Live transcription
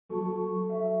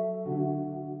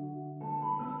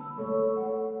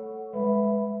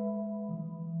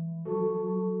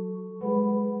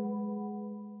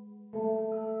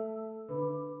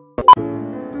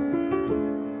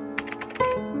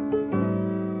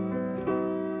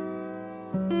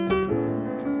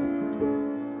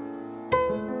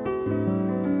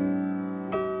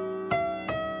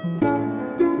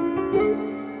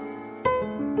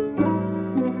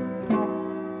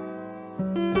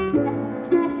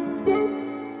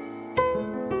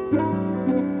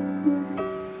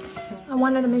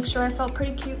wanted to make sure I felt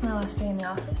pretty cute my last day in the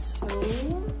office,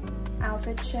 so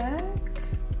outfit check.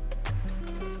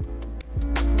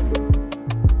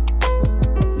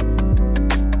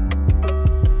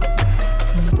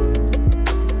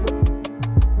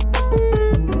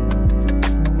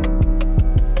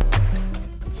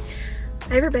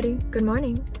 Hi everybody, good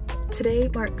morning. Today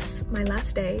marks my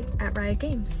last day at Riot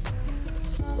Games.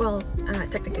 Well,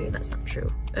 technically that's not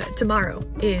true. Tomorrow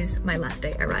is my last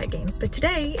day at Riot Games, but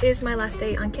today is my last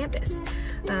day on campus.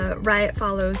 Riot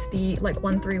follows the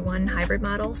 1-3-1 hybrid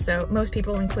model, so most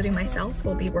people, including myself,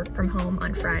 will be work from home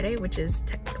on Friday, which is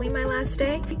technically my last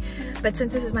day. But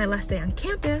since this is my last day on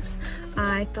campus,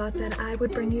 I thought that I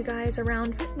would bring you guys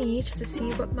around with me just to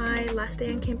see what my last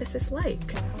day on campus is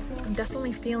like. I'm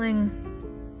definitely feeling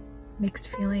mixed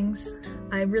feelings.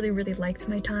 I really liked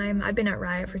my time. I've been at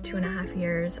Riot for 2.5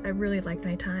 years. I really liked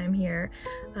my time here,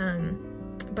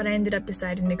 but I ended up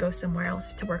deciding to go somewhere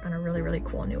else to work on a really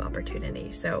cool new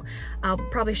opportunity. So I'll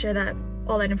probably share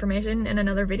all that information in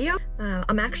another video.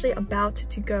 I'm actually about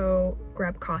to go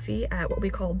grab coffee at what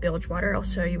we call Bilgewater. I'll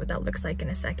show you what that looks like in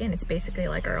a second. It's basically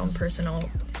like our own personal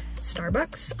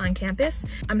Starbucks on campus.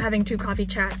 I'm having 2 coffee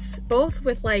chats, both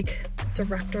with like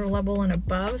director level and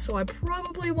above, so I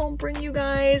probably won't bring you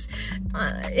guys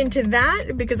into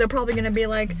that because they're probably gonna be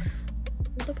like,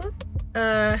 what the fuck?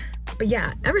 But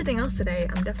yeah, everything else today,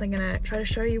 I'm definitely gonna try to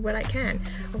show you what I can,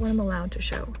 or what I'm allowed to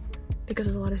show, because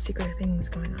there's a lot of secret things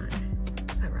going on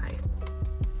at Riot.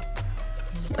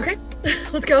 Okay,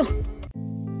 let's go.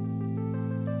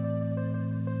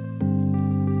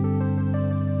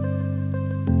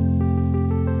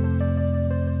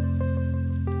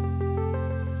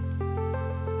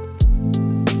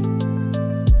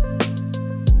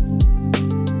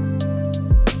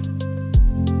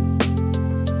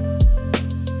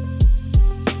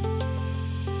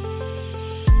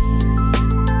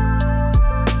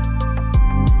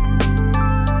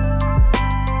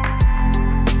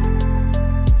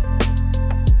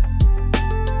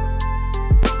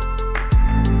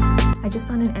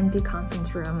 Found an empty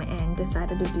conference room and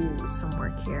decided to do some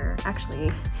work here.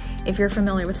 Actually, if you're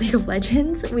familiar with League of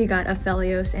Legends, we got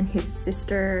Aphelios and his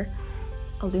sister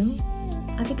Alun,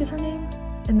 I think is her name,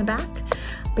 in the back.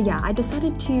 But yeah, I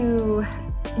decided to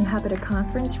inhabit a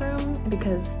conference room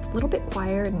because it's a little bit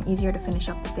quieter and easier to finish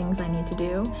up the things I need to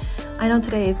do. I know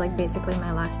today is like basically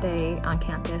my last day on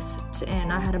campus,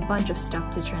 and I had a bunch of stuff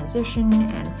to transition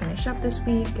and finish up this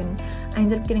week, and I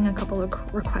ended up getting a couple of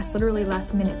requests literally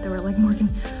last minute. They were like, Morgan,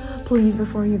 please,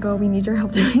 before you go, we need your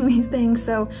help doing these things.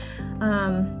 So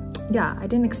yeah, I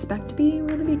didn't expect to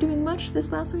really be doing much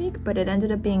this last week, but it ended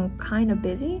up being kind of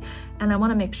busy, and I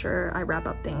want to make sure I wrap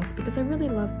up things because I really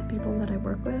love the people that I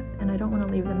work with and I don't want to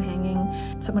leave them hanging.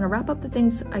 So I'm going to wrap up the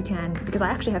things I can because I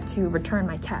actually have to return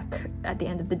my tech at the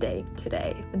end of the day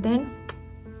today. But then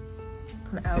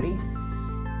I'm outie.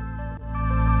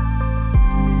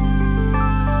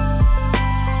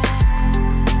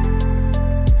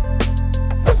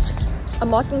 I'm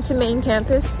walking to main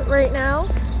campus right now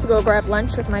to go grab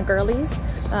lunch with my girlies.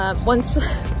 Once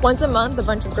a month, a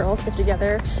bunch of girls get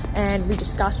together and we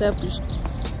just gossip, we just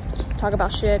talk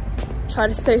about shit, try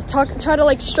to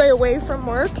like stray away from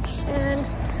work. And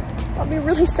I'll be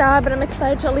really sad, but I'm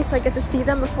excited to at least like get to see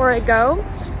them before I go.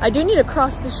 I do need to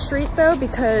cross the street though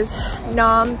because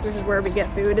Noms, which is where we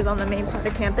get food, is on the main part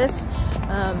of campus,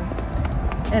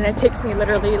 and it takes me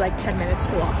literally like 10 minutes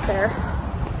to walk there.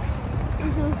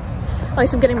 At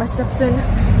least I'm getting my steps in.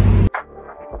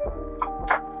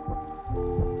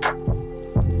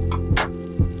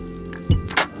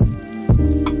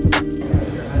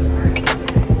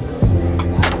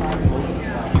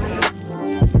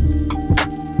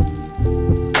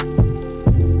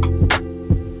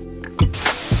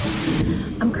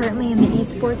 I'm currently in the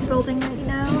esports building right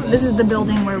now. This is the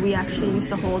building where we actually used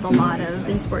to hold a lot of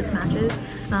esports matches.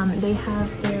 They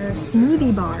have their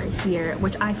smoothie bar here,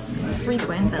 which I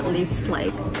frequent at least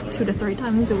like 2 to 3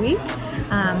 times a week.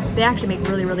 They actually make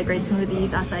really great smoothies,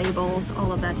 acai bowls,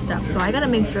 all of that stuff. So I gotta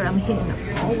make sure I'm hitting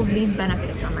all of these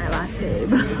benefits on my last day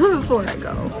before I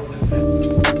go.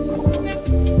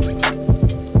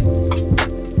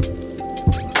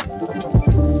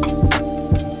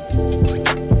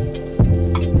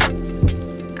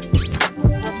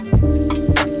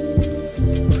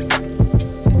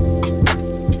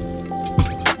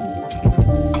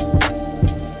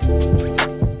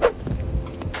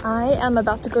 I'm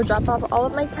about to go drop off all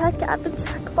of my tech at the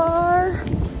tech bar.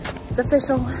 It's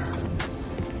official.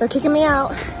 They're kicking me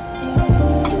out.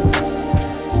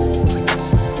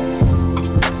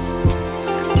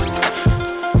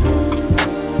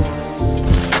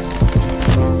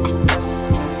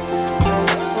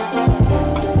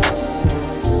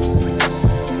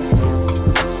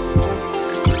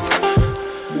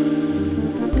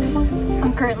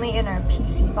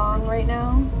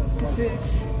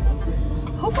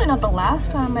 hopefully not the last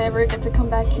time I ever get to come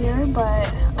back here,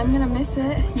 but I'm gonna miss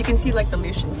it. You can see like the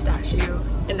Lucian statue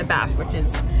in the back, which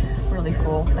is really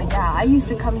cool. But yeah, I used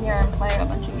to come here and play a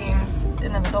bunch of games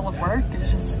in the middle of work.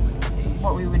 It's just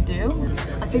what we would do.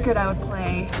 I figured I would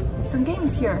play some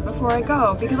games here before I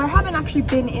go, because I haven't actually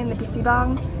been in the PC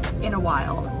Bang in a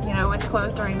while. You know, it was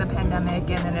closed during the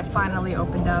pandemic, and then it finally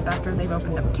opened up after they've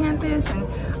opened up campus, and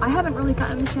I haven't really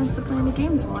gotten a chance to play any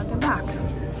games while I've been back.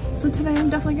 So today I'm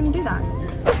definitely gonna do that.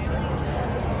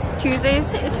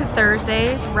 Tuesdays to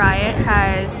Thursdays, Riot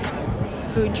has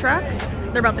food trucks.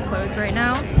 They're about to close right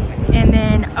now. And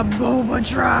then a boba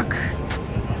truck,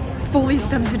 fully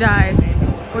subsidized,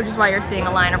 which is why you're seeing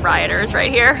a line of rioters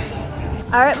right here.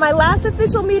 All right, my last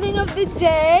official meeting of the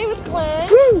day with Glenn.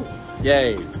 Woo!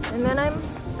 Yay. And then I'm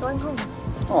going home.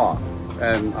 Aw,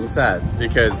 and I'm sad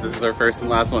because this is our first and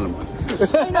last one.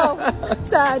 I know,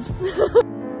 sad.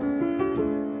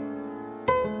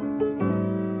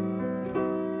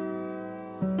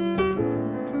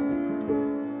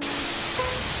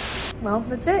 Well,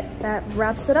 that's it. That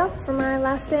wraps it up for my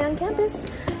last day on campus.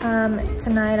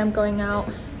 Tonight I'm going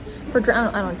out for,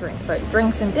 I don't drink, but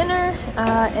drinks and dinner.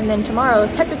 And then tomorrow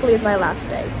technically is my last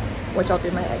day, which I'll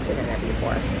do my exit interview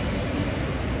for.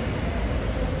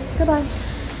 Goodbye,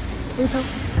 Rito.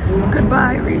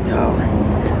 Goodbye, Rito.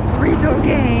 Rito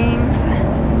Games.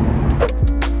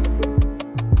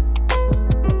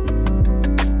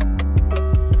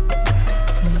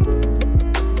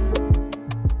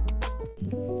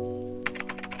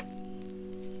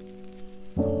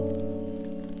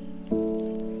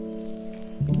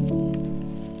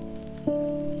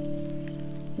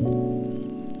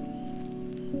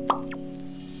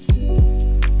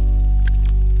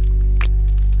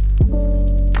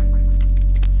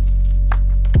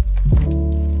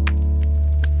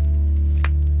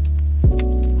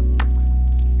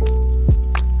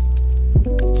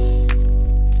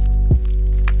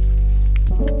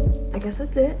 I guess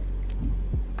that's it.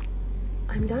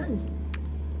 I'm done.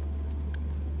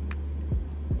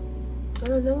 I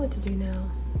don't know what to do now.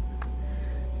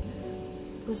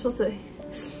 I'm supposed to,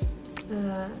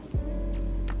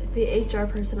 the HR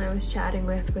person I was chatting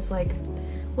with was like,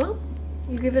 well,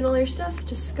 you given all your stuff,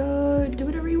 just go do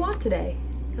whatever you want today.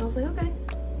 And I was like, okay.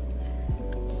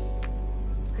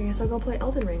 I guess I'll go play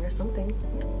Elden Ring or something.